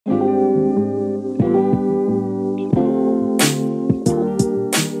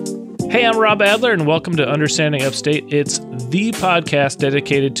Hey, I'm Rob Adler, and welcome to Understanding Upstate. It's the podcast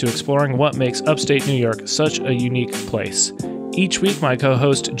dedicated to exploring what makes upstate New York such a unique place. Each week, my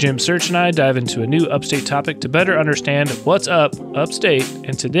co-host Jim Search and I dive into a new upstate topic to better understand what's up upstate.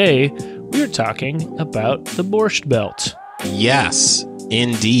 And today, we are talking about the Borscht Belt. Yes,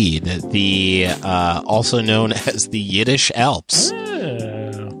 indeed. The also known as the Yiddish Alps.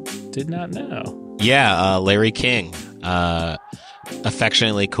 Oh, did not know. Yeah, Larry King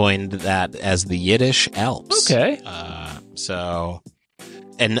affectionately coined that as the Yiddish Alps. Okay. So,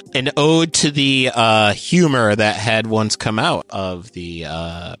 an ode to the humor that had once come out of the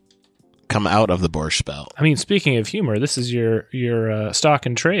Borscht Belt. I mean, speaking of humor, this is your stock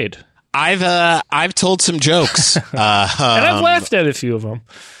and trade. I've told some jokes, and I've laughed at a few of them.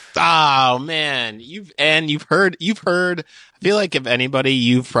 Oh man, you've heard. I feel like if anybody,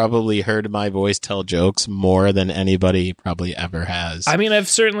 you've probably heard my voice tell jokes more than anybody probably ever has. I mean, I've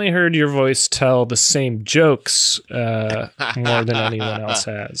certainly heard your voice tell the same jokes more than anyone else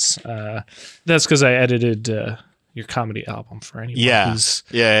has. That's because I edited your comedy album for anyone.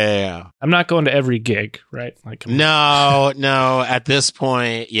 Yeah. I'm not going to every gig, right? Like, no. At this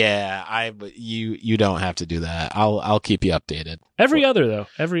point, yeah, you don't have to do that. I'll keep you updated. Every other.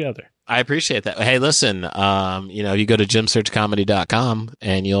 I appreciate that. Hey, listen, you go to jimsearchcomedy.com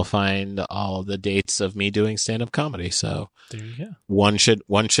and you'll find all the dates of me doing stand-up comedy. So there you go. One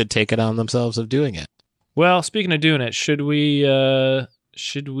should take it on themselves of doing it. Well, speaking of doing it, should we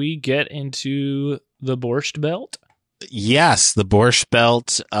get into the Borscht Belt? Yes, the Borscht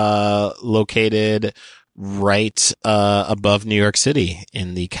Belt, located right above New York City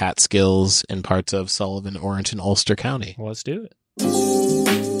in the Catskills and parts of Sullivan, Orange, and Ulster County. Well, let's do it.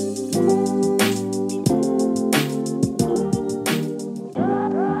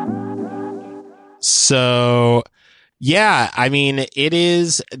 So, yeah, I mean, it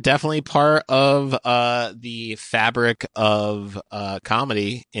is definitely part of the fabric of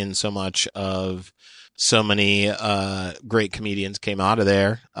comedy, in so much of so many great comedians came out of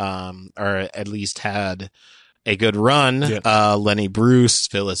there, or at least had a good run. Yeah. Lenny Bruce,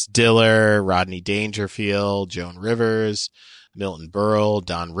 Phyllis Diller, Rodney Dangerfield, Joan Rivers, Milton Berle,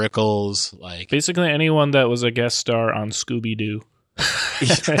 Don Rickles, like basically anyone that was a guest star on Scooby-Doo.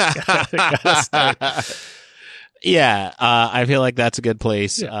 Yeah, I feel like that's a good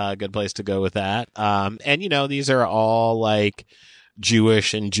place. Good place to go with that. And these are all like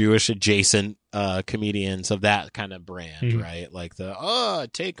Jewish and Jewish adjacent comedians of that kind of brand, right? Like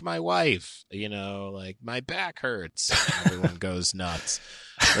take my wife, like my back hurts. Everyone goes nuts,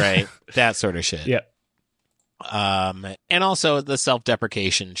 right? That sort of shit. Yeah. And also the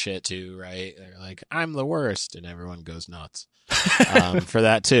self-deprecation shit too, right? They're like, I'm the worst, and everyone goes nuts. For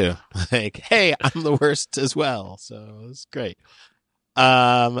that too. Like, hey, I'm the worst as well. So it's great.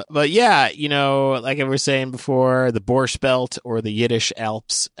 But yeah, like I was saying before, the Borscht Belt, or the Yiddish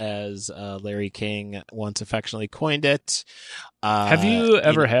Alps, as Larry King once affectionately coined it. Have you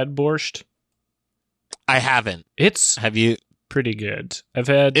ever had borscht? I haven't. Have you? Pretty good.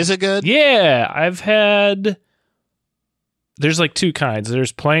 Is it good? Yeah, I've had. There's like two kinds.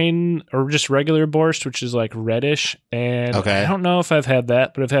 There's plain or just regular borscht, which is like reddish. And I don't know if I've had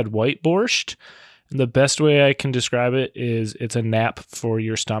that, but I've had white borscht. And the best way I can describe it is it's a nap for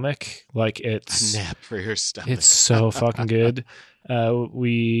your stomach. Like it's a nap for your stomach. It's so fucking good.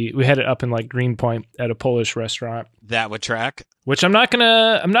 We had it up in like Greenpoint at a Polish restaurant. That would track. Which I'm not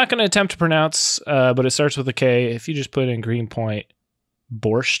gonna attempt to pronounce, but it starts with a K. If you just put in Greenpoint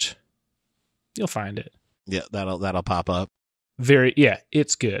Borscht, you'll find it. Yeah, that'll pop up.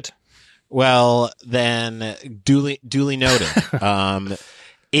 It's good. Well, then duly noted.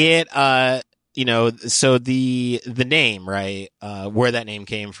 So the name, right? Where that name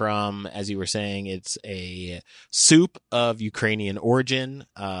came from, as you were saying, it's a soup of Ukrainian origin,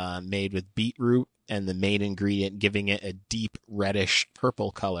 made with beetroot, and the main ingredient giving it a deep reddish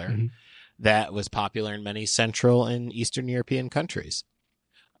purple color that was popular in many Central and Eastern European countries.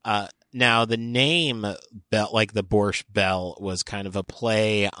 Now the name Belt, like the Borscht Belt, was kind of a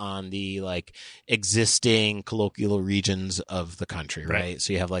play on the like existing colloquial regions of the country, right?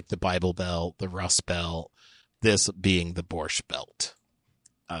 So you have like the Bible Belt, the Rust Belt, this being the Borscht Belt.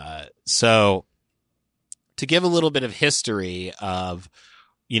 So to give a little bit of history of,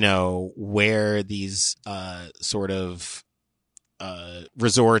 where these sort of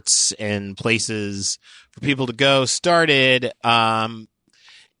resorts and places for people to go started,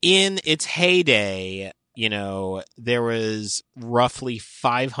 in its heyday, there was roughly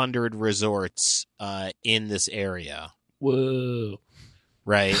 500 resorts in this area. Whoa.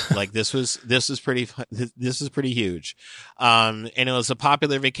 right? Like this was pretty huge. And it was a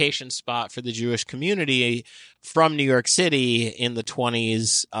popular vacation spot for the Jewish community from New York City in the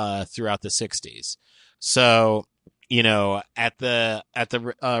 20s throughout the 60s. So, you know, at the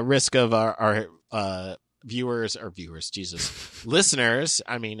risk of our listeners,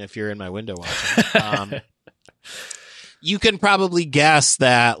 I mean, if you're in my window watching, you can probably guess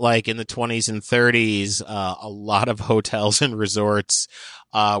that, like, in the 20s and 30s, a lot of hotels and resorts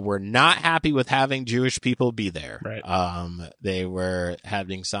were not happy with having Jewish people be there. Right. They were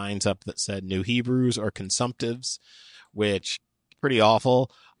having signs up that said "New Hebrews" or "Consumptives," which pretty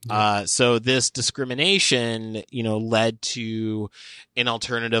awful. Yeah. So this discrimination, you know, led to an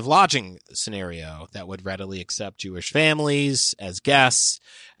alternative lodging scenario that would readily accept Jewish families as guests.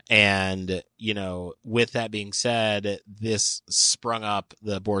 And, you know, with that being said, this sprung up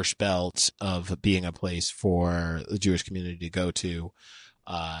the Borscht Belt of being a place for the Jewish community to go to,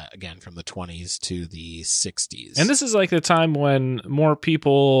 again, from the 20s to the 60s. And this is like the time when more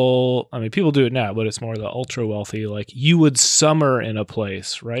people, I mean, people do it now, but it's more the ultra wealthy. Like, you would summer in a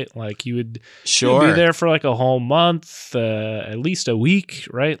place, right? Like, you would be there for like a whole month, at least a week,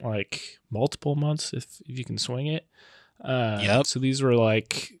 right? Like multiple months if you can swing it. Yep. So these were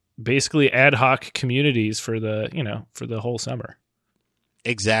like basically ad hoc communities for the whole summer.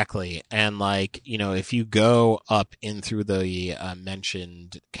 Exactly. And, like, you know, if you go up in through the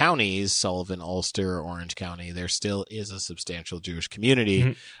mentioned counties, Sullivan, Ulster, Orange County, there still is a substantial Jewish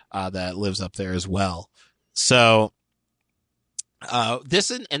community that lives up there as well. So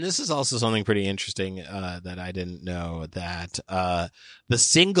this is also something pretty interesting that I didn't know, that the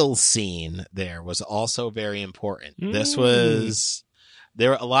single scene there was also very important. This was...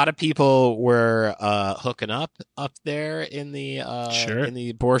 There, a lot of people were hooking up there in the in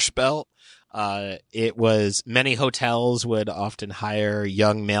the Borscht Belt. It was, many hotels would often hire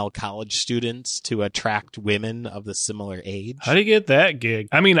young male college students to attract women of the similar age. How do you get that gig?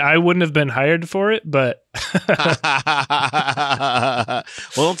 I mean, I wouldn't have been hired for it, but well,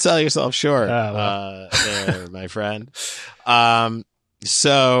 don't sell yourself short, there, my friend.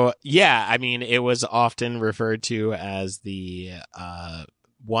 So, yeah, I mean, it was often referred to as the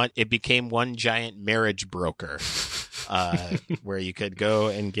it became one giant marriage broker, where you could go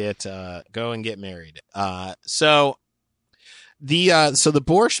and get married. So the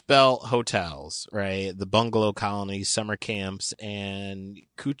Borscht Belt hotels, right? The bungalow colonies, summer camps, and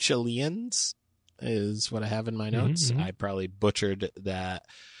kuchelians is what I have in my notes. I probably butchered that.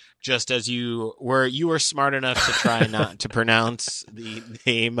 Just as you were smart enough to try not to pronounce the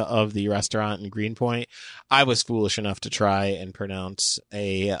name of the restaurant in Greenpoint, I was foolish enough to try and pronounce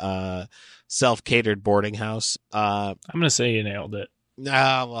a self-catered boarding house. I'm going to say you nailed it.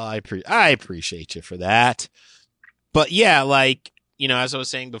 Well, I appreciate you for that. But yeah, like, you know, as I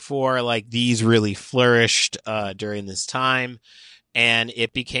was saying before, like, these really flourished during this time. And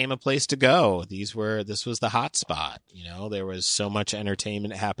it became a place to go. This was the hot spot. You know, there was so much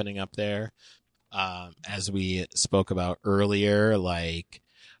entertainment happening up there. As we spoke about earlier, like,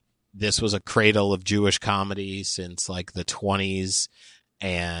 this was a cradle of Jewish comedy since like the 20s.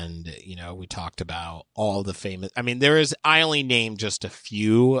 And, you know, we talked about all the famous, I mean, I only named just a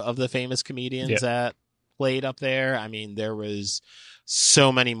few of the famous comedians that played up there. I mean, there was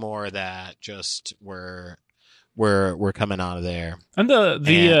so many more that just were coming out of there. And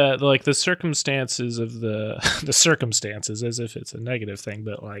the circumstances of the circumstances, as if it's a negative thing,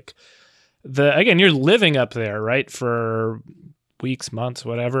 but like again, you're living up there, right, for weeks, months,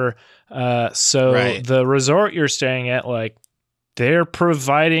 whatever. So the resort you're staying at, like, they're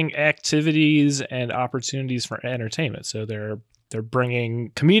providing activities and opportunities for entertainment. So they're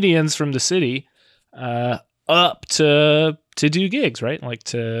bringing comedians from the city up to do gigs, right? Like,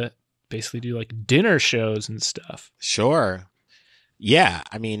 to basically do like dinner shows and stuff. Sure. Yeah.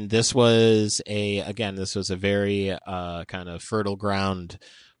 I mean, this was a very kind of fertile ground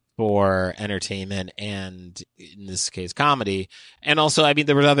for entertainment, and in this case, comedy. And also, I mean,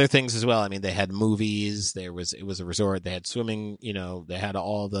 there were other things as well. I mean, they had movies. It was a resort. They had swimming, you know, they had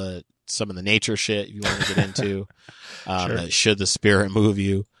some of the nature shit you want to get into. Should the spirit move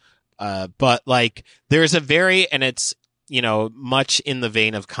you. But like, there's and it's, you know, much in the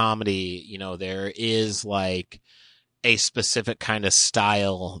vein of comedy, you know, there is like a specific kind of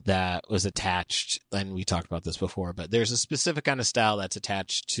style that was attached, and we talked about this before, but there's a specific kind of style that's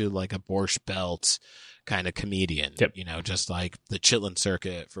attached to like a Borscht Belt kind of comedian. Yep. You know, just like the Chitlin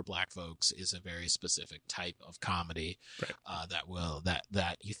circuit for black folks is a very specific type of comedy,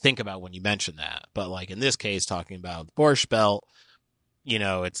 that you think about when you mention that. But like in this case, talking about Borscht Belt,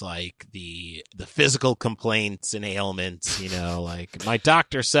 it's like the physical complaints and ailments, like my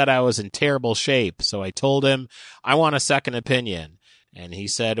doctor said I was in terrible shape. So I told him I want a second opinion. And he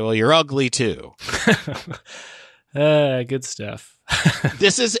said, well, you're ugly too. Good stuff.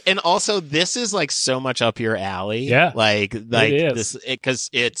 This is like so much up your alley. Yeah. Like this, because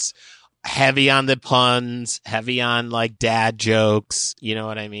it's heavy on the puns, heavy on like dad jokes. You know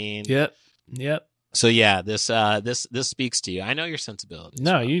what I mean? Yep. So yeah, this speaks to you. I know your sensibilities.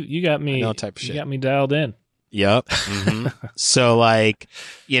 No, you got me. Type of shit. You got me dialed in. Yep. Mm-hmm. So like,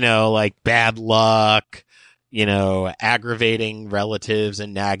 like bad luck, aggravating relatives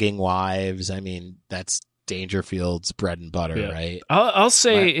and nagging wives. I mean, that's Dangerfield's bread and butter, right? I'll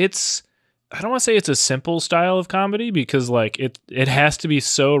say I don't want to say it's a simple style of comedy because like it has to be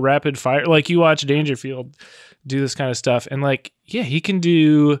so rapid fire. Like you watch Dangerfield do this kind of stuff and like, yeah, he can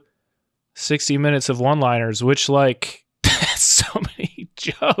do 60 minutes of one-liners, which like that's so many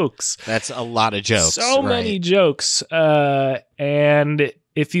jokes. That's a lot of jokes. So many jokes. And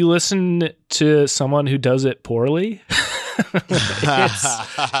if you listen to someone who does it poorly,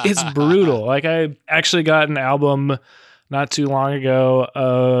 it's brutal. Like I actually got an album not too long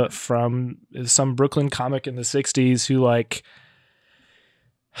ago from some Brooklyn comic in the 60s who like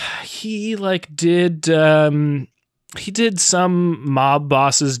he did some mob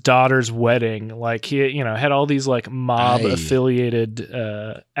boss's daughter's wedding. Like he, had all these like mob affiliated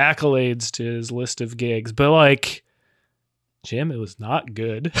accolades to his list of gigs, but like Jim, it was not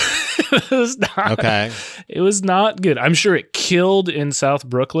good. It was not okay. It was not good. I'm sure it killed in South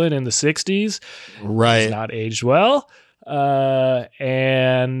Brooklyn in the 60s. Right. It's not aged well.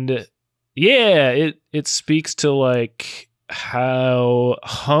 And yeah, it speaks to like how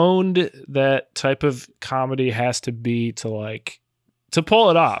honed that type of comedy has to be to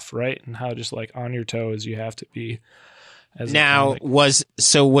pull it off, right? And how just like on your toes you have to be. Now, was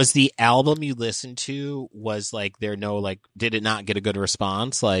the album you listened to did it not get a good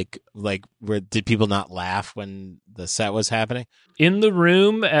response? Did people not laugh when the set was happening? In the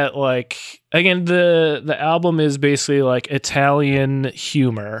room at again, the album is basically like Italian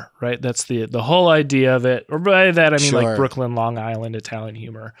humor, right? That's the whole idea of it. Or by that, I mean like Brooklyn, Long Island, Italian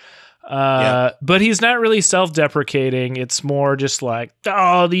humor. But he's not really self-deprecating. It's more just like,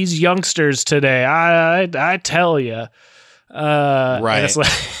 oh, these youngsters today, I tell you. Right. It's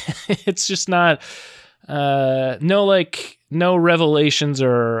like, it's just not, no revelations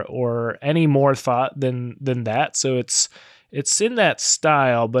or any more thought than that. So it's in that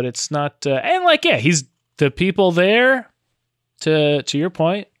style, but it's not, and like, yeah, he's the people there to your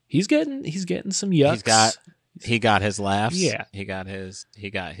point. He's getting some yucks. He got his laughs. Yeah. He got his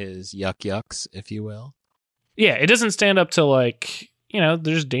yuck yucks, if you will. Yeah. It doesn't stand up to like,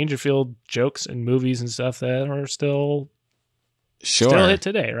 there's Dangerfield jokes and movies and stuff that are still hit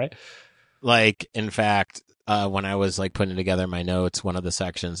today, right? Like, in fact, when I was like putting together my notes, one of the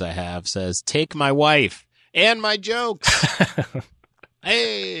sections I have says, "Take my wife and my jokes."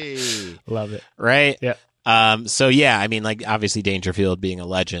 Hey, love it. Right? Yeah. So yeah, I mean, like obviously Dangerfield being a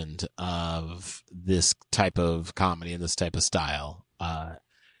legend of this type of comedy and this type of style.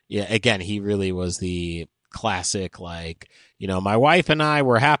 Yeah, again, he really was the classic, like, my wife and I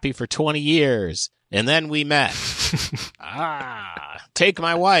were happy for 20 years. And then we met. Take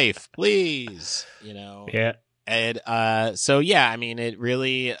my wife, please. Yeah. And so yeah, I mean, it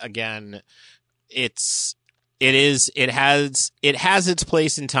really, again, it has its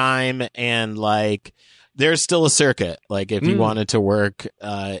place in time, and like there's still a circuit. Like if you wanted to work,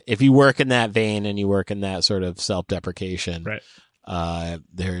 if you work in that vein and you work in that sort of self-deprecation, right.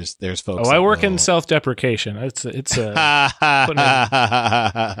 There's folks. I work in self-deprecation. It's putting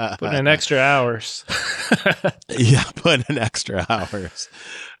in extra hours. Yeah, putting in extra hours.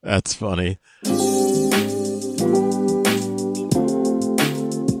 That's funny.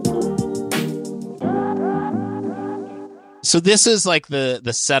 So this is like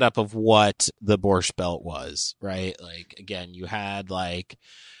the setup of what the Borscht Belt was, right? Like again, you had like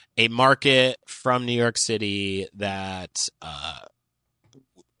a market from New York City that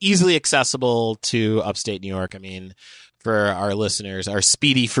easily accessible to upstate New York. I mean, for our listeners, our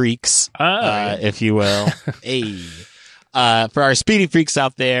speedy freaks, if you will. Hey, for our speedy freaks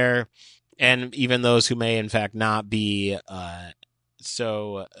out there, and even those who may in fact not be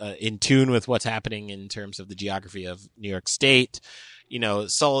so in tune with what's happening in terms of the geography of New York State,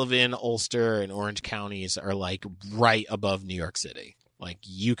 Sullivan, Ulster, and Orange counties are like right above New York City. Like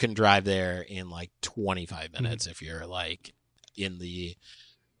you can drive there in like 25 minutes if you're like in the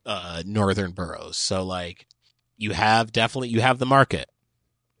northern boroughs. So like you have the market.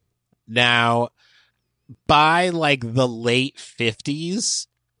 Now, by like the late 50s,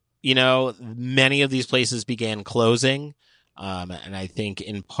 many of these places began closing. And I think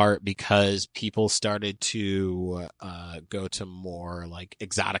in part because people started to go to more like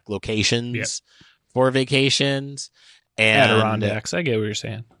exotic locations for vacations. And Adirondacks. I get what you're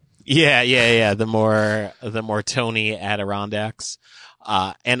saying. Yeah. The more Tony Adirondacks.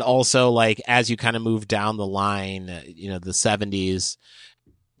 And also like as you kind of move down the line, the 70s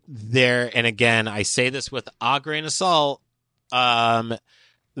there. And again, I say this with a grain of salt.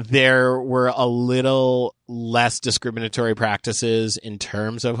 There were a little less discriminatory practices in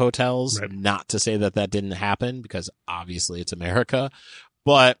terms of hotels. Right. Not to say that didn't happen, because obviously it's America,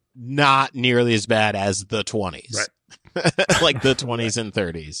 but not nearly as bad as the 20s. Right. Like the 20s and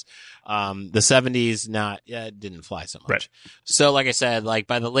 30s. The 70s didn't fly so much. Right. So like I said, like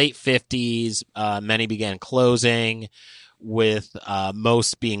by the late 50s, many began closing, with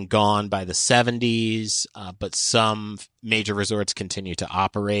most being gone by the 70s, but some major resorts continue to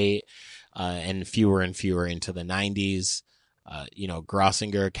operate, and fewer into the 90s.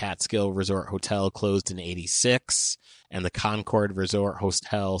 Grossinger Catskill Resort Hotel closed in 86, and the Concord Resort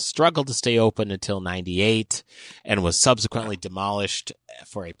Hotel struggled to stay open until 98 and was subsequently demolished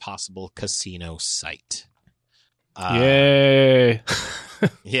for a possible casino site. Yay.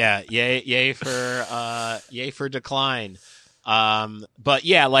 Yeah, yay for decline. But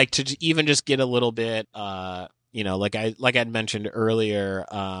yeah, like to even just get a little bit, like I'd mentioned earlier,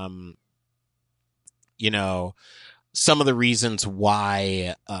 some of the reasons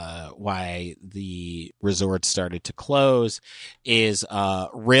why the resort started to close is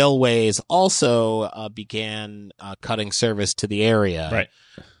railways also began cutting service to the area. Right.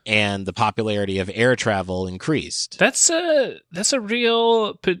 And the popularity of air travel increased. That's a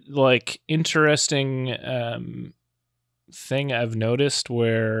real like interesting thing I've noticed,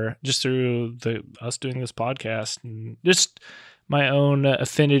 where just through us doing this podcast and just my own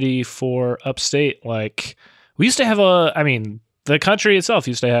affinity for upstate, like we used to have the country itself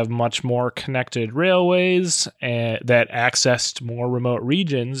used to have much more connected railways and that accessed more remote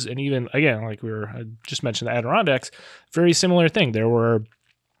regions. And even again, like I just mentioned the Adirondacks, very similar thing. There were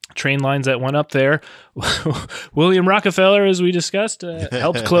train lines that went up there. William Rockefeller, as we discussed,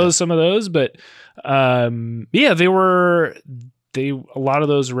 helped close some of those, but a lot of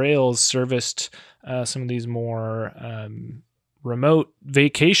those rails serviced some of these more remote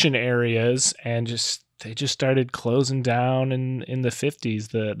vacation areas, and they just started closing down in the 50s,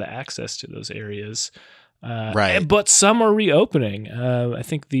 the access to those areas. Right. But some are reopening. I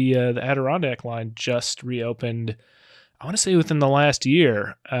think the Adirondack line just reopened, I want to say within the last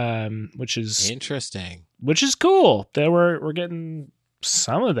year, which is interesting, which is cool that we're getting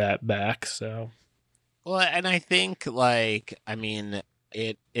some of that back. So, well, and I think it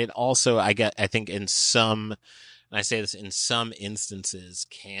also, I think in some, and I say this in some instances,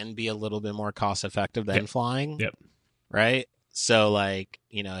 can be a little bit more cost effective than flying. Yep. Right. So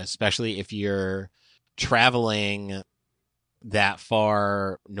especially if you're traveling that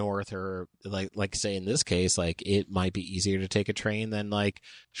far north, or like say in this case, like it might be easier to take a train than like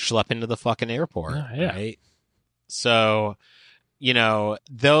schlep into the fucking airport. Right. So,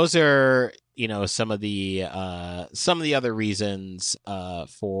 those are, some of the other reasons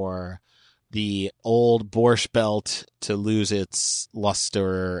for the old Borscht Belt to lose its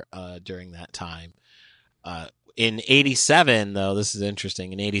luster during that time. In 87, though, this is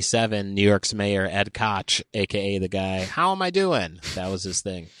interesting. In 87, New York's mayor, Ed Koch, a.k.a. the guy, how am I doing? That was his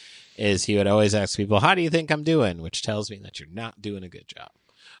thing, is he would always ask people, how do you think I'm doing? Which tells me that you're not doing a good job.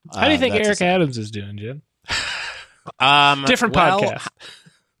 How do you think Eric Adams is doing, Jim? Different podcast.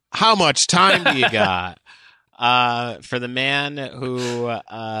 How much time do you got? For the man who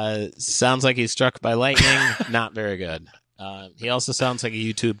sounds like he's struck by lightning, not very good. He also sounds like a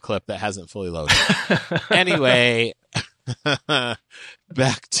YouTube clip that hasn't fully loaded. Anyway,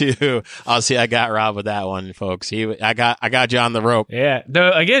 back to, I got Rob with that one, folks. I got you on the rope. Yeah.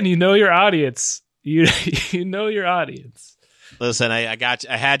 No, again, your audience. You know your audience. Listen, I got you.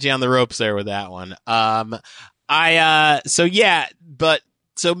 I had you on the ropes there with that one.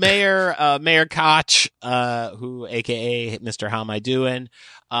 So Mayor Koch, who AKA Mr. How Am I Doing,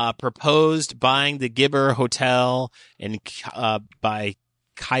 proposed buying the Gibber Hotel by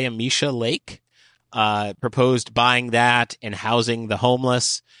Kiamisha Lake, proposed buying that and housing the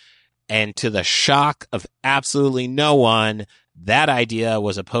homeless. And to the shock of absolutely no one, that idea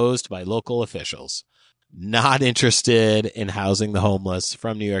was opposed by local officials. Not interested in housing the homeless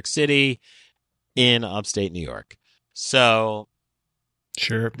from New York City in upstate New York. So,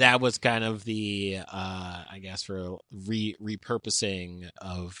 Sure. that was kind of the I guess for repurposing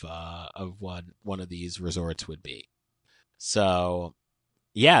of what one of these resorts would be. So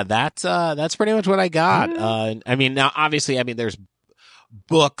yeah, that's pretty much what I got. I mean, now obviously, I mean, there's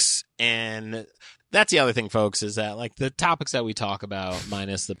books, and that's the other thing, folks, is that like the topics that we talk about,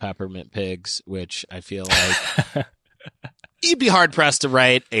 minus the peppermint pigs, which I feel like you'd be hard pressed to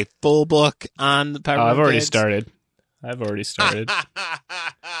write a full book on the peppermint I've already pigs. started.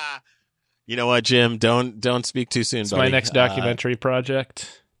 You know what, Jim? Don't speak too soon, It's buddy. my next documentary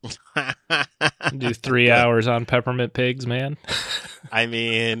project. Do 3 hours on peppermint pigs, man. I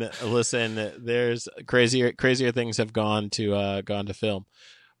mean, listen, there's crazier things have gone to film,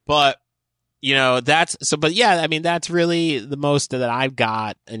 but you know, but yeah, I mean, that's really the most that I've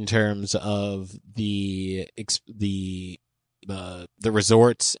got in terms of the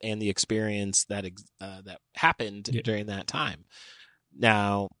resorts and the experience that happened during that time.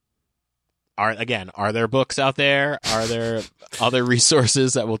 Now, are there books out there? Are there other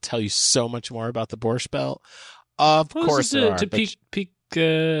resources that will tell you so much more about the Borscht Belt? Of course there are. To pique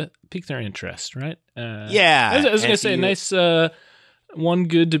their interest, right? Yeah. I was going to say, a nice one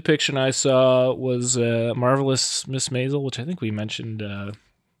good depiction I saw was Marvelous Miss Maisel, which I think we mentioned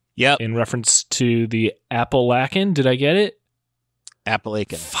in reference to the Appalachian. Did I get it?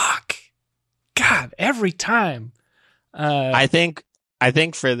 Appalachian. Fuck. God, every time. I think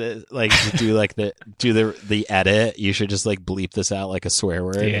for the to do the edit, you should just like bleep this out like a swear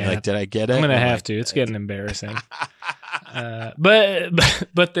word. Yeah. Like, did I get it? I'm gonna have to. It's getting embarrassing.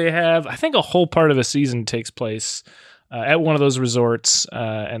 But they have, I think, a whole part of a season takes place at one of those resorts,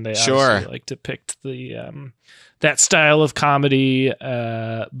 and they obviously like depict the that style of comedy.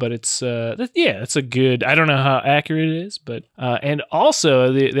 But it's it's a good. I don't know how accurate it is, but and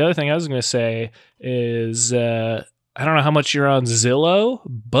also the other thing I was gonna say is. I don't know how much you're on Zillow,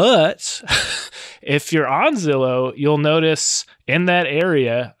 but if you're on Zillow, you'll notice in that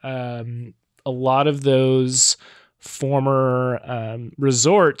area, a lot of those former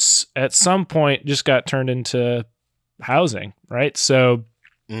resorts at some point just got turned into housing, right? So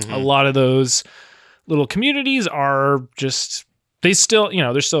a lot of those little communities are just, they're still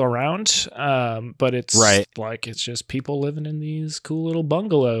around, but it's like it's just people living in these cool little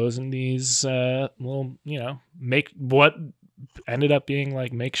bungalows and these little, make what ended up being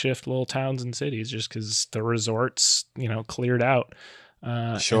like makeshift little towns and cities, just because the resorts, cleared out.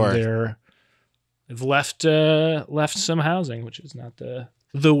 And they've left some housing, which is not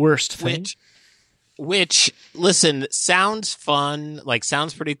the worst thing. Which, listen, sounds fun, like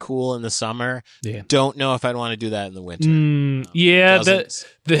sounds pretty cool in the summer. Yeah. Don't know if I'd want to do that in the winter.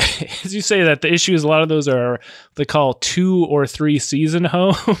 As you say that, the issue is a lot of those are, they call 2 or 3 season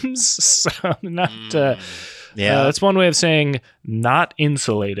homes. So not, that's one way of saying not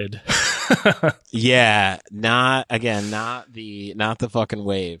insulated. Yeah. Not the fucking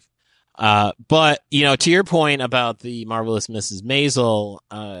wave. But to your point about the Marvelous Mrs. Maisel,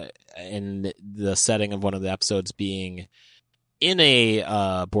 and the setting of one of the episodes being in a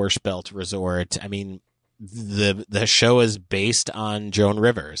Borscht Belt resort, I mean, the show is based on Joan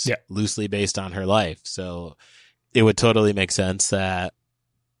Rivers, loosely based on her life. So it would totally make sense that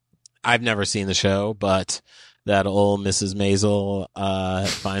I've never seen the show, but that old Mrs. Maisel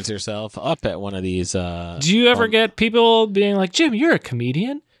finds herself up at one of these. Do you ever get people being like, Jim, you're a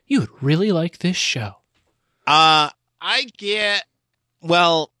comedian? You would really like this show. I'll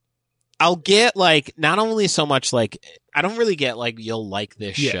get like, not only so much like, I don't really get like, you'll like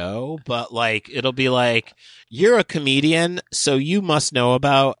this show, but like, it'll be like, you're a comedian, so you must know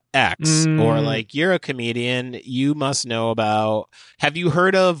about X, or like, you're a comedian, you must know about, have you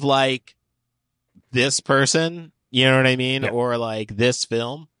heard of like this person? You know what I mean? Yeah. Or like this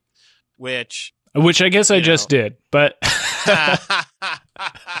film, which I guess I just did, but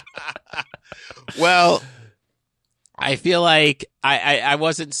well, I feel like I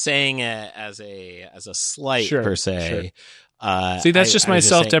wasn't saying it as a slight per se. Sure. See, that's just my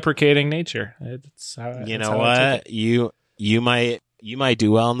self-deprecating nature. It's how, you know what? You might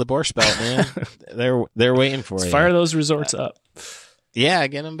do well in the Borscht Belt, man. They're waiting for you. Fire those resorts up. Yeah,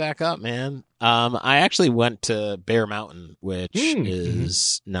 get them back up, man. I actually went to Bear Mountain, which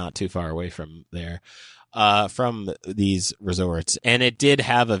is not too far away from there, from these resorts, and it did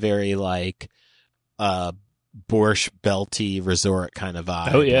have a very like Borscht Belty resort kind of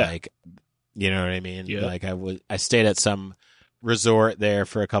vibe. Oh yeah, like, you know what I mean? Yeah. Like I stayed at some resort there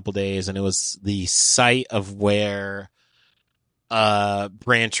for a couple days, and it was the site of where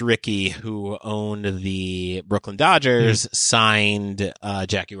Branch Rickey, who owned the Brooklyn Dodgers, signed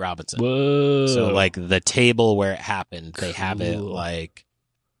Jackie Robinson. Whoa. So like the table where it happened, they have it like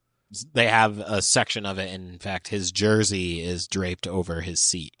they have a section of it. And in fact, his jersey is draped over his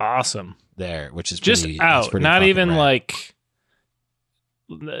seat. Awesome. There, which is just pretty, out, pretty not even rad.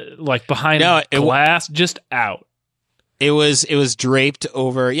 like behind glass, just out. It was draped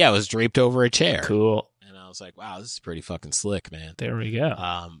over. Yeah, it was draped over a chair. Cool. And I was like, wow, this is pretty fucking slick, man. There we go.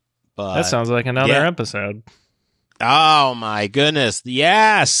 But that sounds like another episode. Oh my goodness!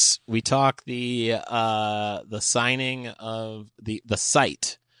 Yes, we talk the signing of the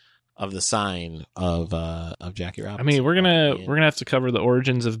site of the sign of Jackie Robinson. I mean, we're gonna have to cover the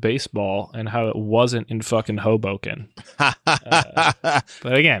origins of baseball and how it wasn't in fucking Hoboken. But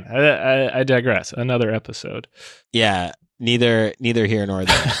again, I digress. Another episode. Yeah, neither here nor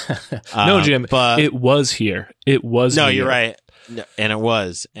there. No, Jim, but it was here. It was. No, here. you're right. No, and it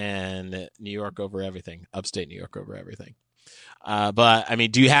was, and New York over everything. Upstate New York over everything. But I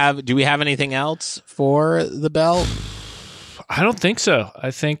mean, do we have anything else for the belt? I don't think so.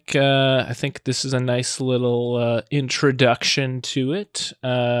 I think this is a nice little introduction to it.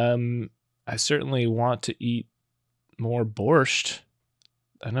 I certainly want to eat more borscht.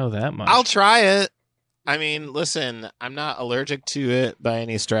 I know that much. I'll try it. I mean, listen, I'm not allergic to it by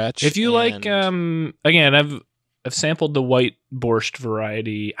any stretch. If you like, again, I've sampled the white borscht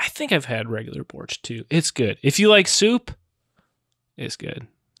variety. I think I've had regular borscht too. It's good. If you like soup, it's good.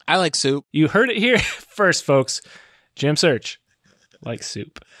 I like soup. You heard it here first, folks. Jim Search likes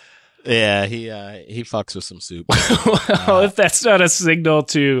soup. Yeah, he fucks with some soup. Well, if that's not a signal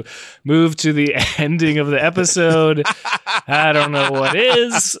to move to the ending of the episode, I don't know what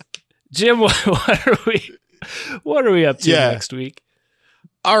is. Jim, what are we up to next week?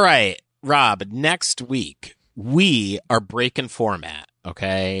 All right, Rob, next week we are breaking format,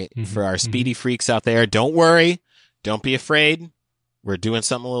 okay? Mm-hmm. For our speedy freaks out there, don't worry. Don't be afraid. We're doing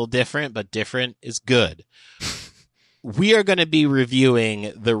something a little different, but different is good. We are going to be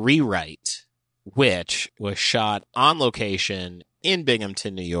reviewing The Rewrite, which was shot on location in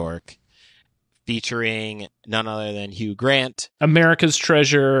Binghamton, New York, featuring none other than Hugh Grant. America's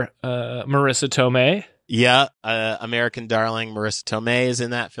treasure, Marissa Tomei. Yeah, American darling Marissa Tomei is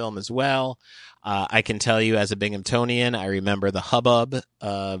in that film as well. I can tell you as a Binghamtonian, I remember the hubbub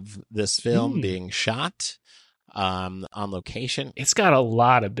of this film being shot on location. It's got a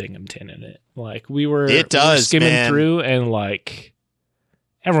lot of Binghamton in it. Like we were skimming through and like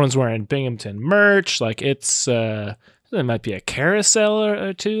everyone's wearing Binghamton merch. Like it's there might be a carousel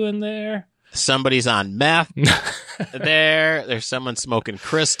or two in there. Somebody's on meth there. There's someone smoking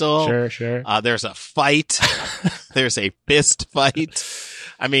crystal. Sure. There's a fight. There's a fist fight.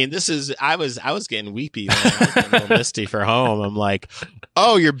 I mean, I was getting weepy, man. I was getting a little misty for home. I'm like,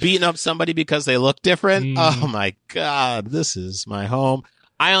 oh, you're beating up somebody because they look different? Oh my God, this is my home.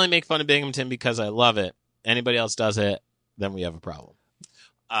 I only make fun of Binghamton because I love it. Anybody else does it, then we have a problem.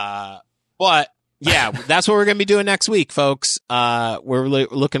 But yeah, that's what we're going to be doing next week, folks. We're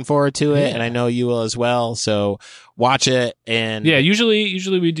looking forward to it, and I know you will as well. So watch it. And yeah,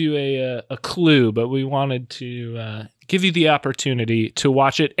 usually we do a clue, but we wanted to give you the opportunity to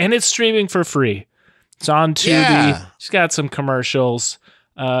watch it, and it's streaming for free. It's on Tubi. Yeah. It's got some commercials.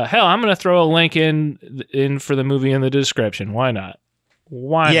 Hell, I'm going to throw a link in for the movie in the description. Why not?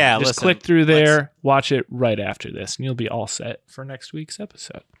 Why not? Just click through there, watch it right after this, and you'll be all set for next week's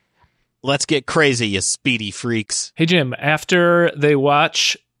episode. Let's get crazy, you speedy freaks. Hey, Jim, after they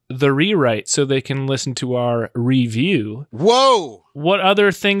watch The Rewrite so they can listen to our review. Whoa! What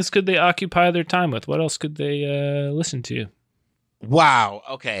other things could they occupy their time with? What else could they listen Wow.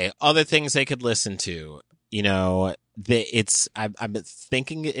 Okay. Other things they could listen to. You know, I'm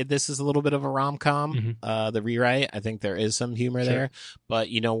thinking this is a little bit of a rom-com, The Rewrite. I think there is some humor there. But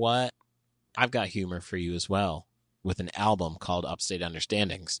you know what? I've got humor for you as well, with an album called Upstate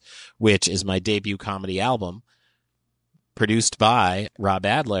Understandings, which is my debut comedy album, produced by Rob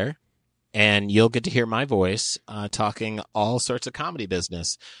Adler, and you'll get to hear my voice talking all sorts of comedy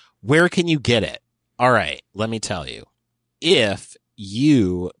business. Where can you get it? All right, let me tell you. If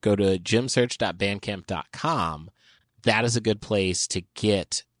you go to jimsearch.bandcamp.com, that is a good place to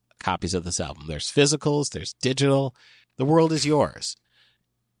get copies of this album. There's physicals, there's digital. The world is yours.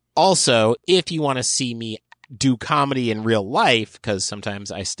 Also, if you want to see me do comedy in real life, because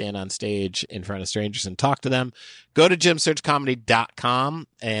sometimes I stand on stage in front of strangers and talk to them, go to jimsearchcomedy.com.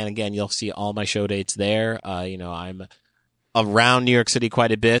 And again, you'll see all my show dates there. I'm around New York City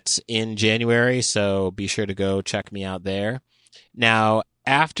quite a bit in January, so be sure to go check me out there. Now,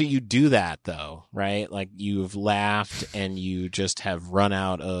 after you do that, though, right? Like you've laughed and you just have run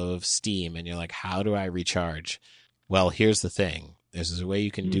out of steam and you're like, how do I recharge? Well, here's the thing. There's a way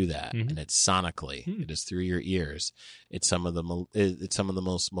you can do that, and it's sonically. It is through your ears. It's some of the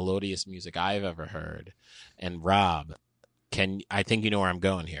most melodious music I've ever heard. And Rob, I think you know where I'm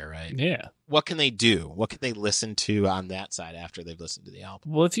going here, right? Yeah. What can they do? What can they listen to on that side after they've listened to the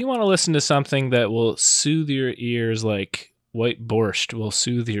album? Well, if you want to listen to something that will soothe your ears like white borscht will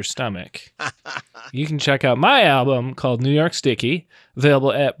soothe your stomach, you can check out my album called New York Sticky,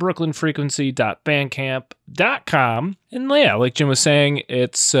 available at brooklynfrequency.bandcamp.com. And yeah, like Jim was saying,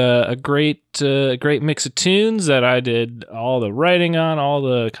 it's a great mix of tunes that I did all the writing on, all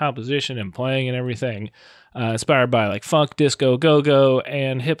the composition and playing and everything, inspired by like funk, disco, go-go,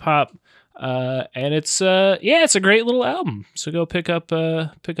 and hip-hop. And it's a great little album. So go pick up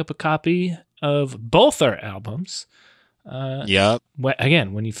a copy of both our albums. Yep.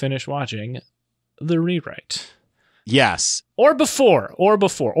 When you finish watching The Rewrite. Yes. Or before, or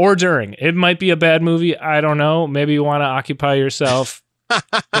during. It might be a bad movie. I don't know. Maybe you want to occupy yourself. Go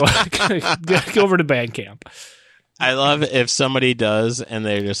over to Bandcamp. I love if somebody does and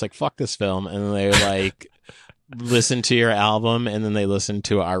they're just like, fuck this film. And they're like, listen to your album and then they listen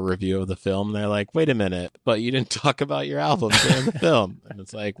to our review of the film and they're like, wait a minute, but you didn't talk about your album during the film. And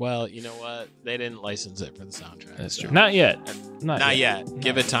it's like, well, you know what, they didn't license it for the soundtrack. That's true. Not yet.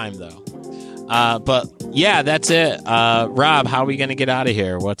 Give it time though. But yeah, that's it. Rob, how are we gonna get out of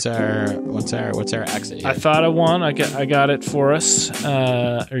here? What's our exit here? I thought of one. I got it for us.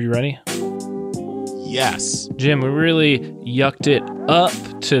 Are you ready? Yes. Jim, we really yucked it up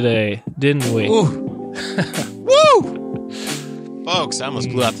today, didn't we? Ooh. Woo! Folks, I almost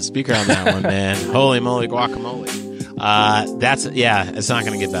blew out the speaker on that one, man. Holy moly guacamole. It's not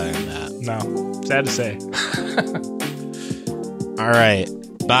going to get better than that. No, sad to say. All right.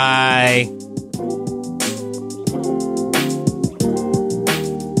 Bye.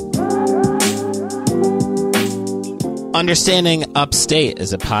 Understanding Upstate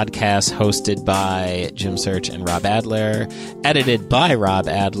is a podcast hosted by Jim Search and Rob Adler, edited by Rob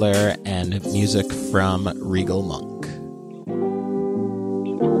Adler, and music from Regal Monk.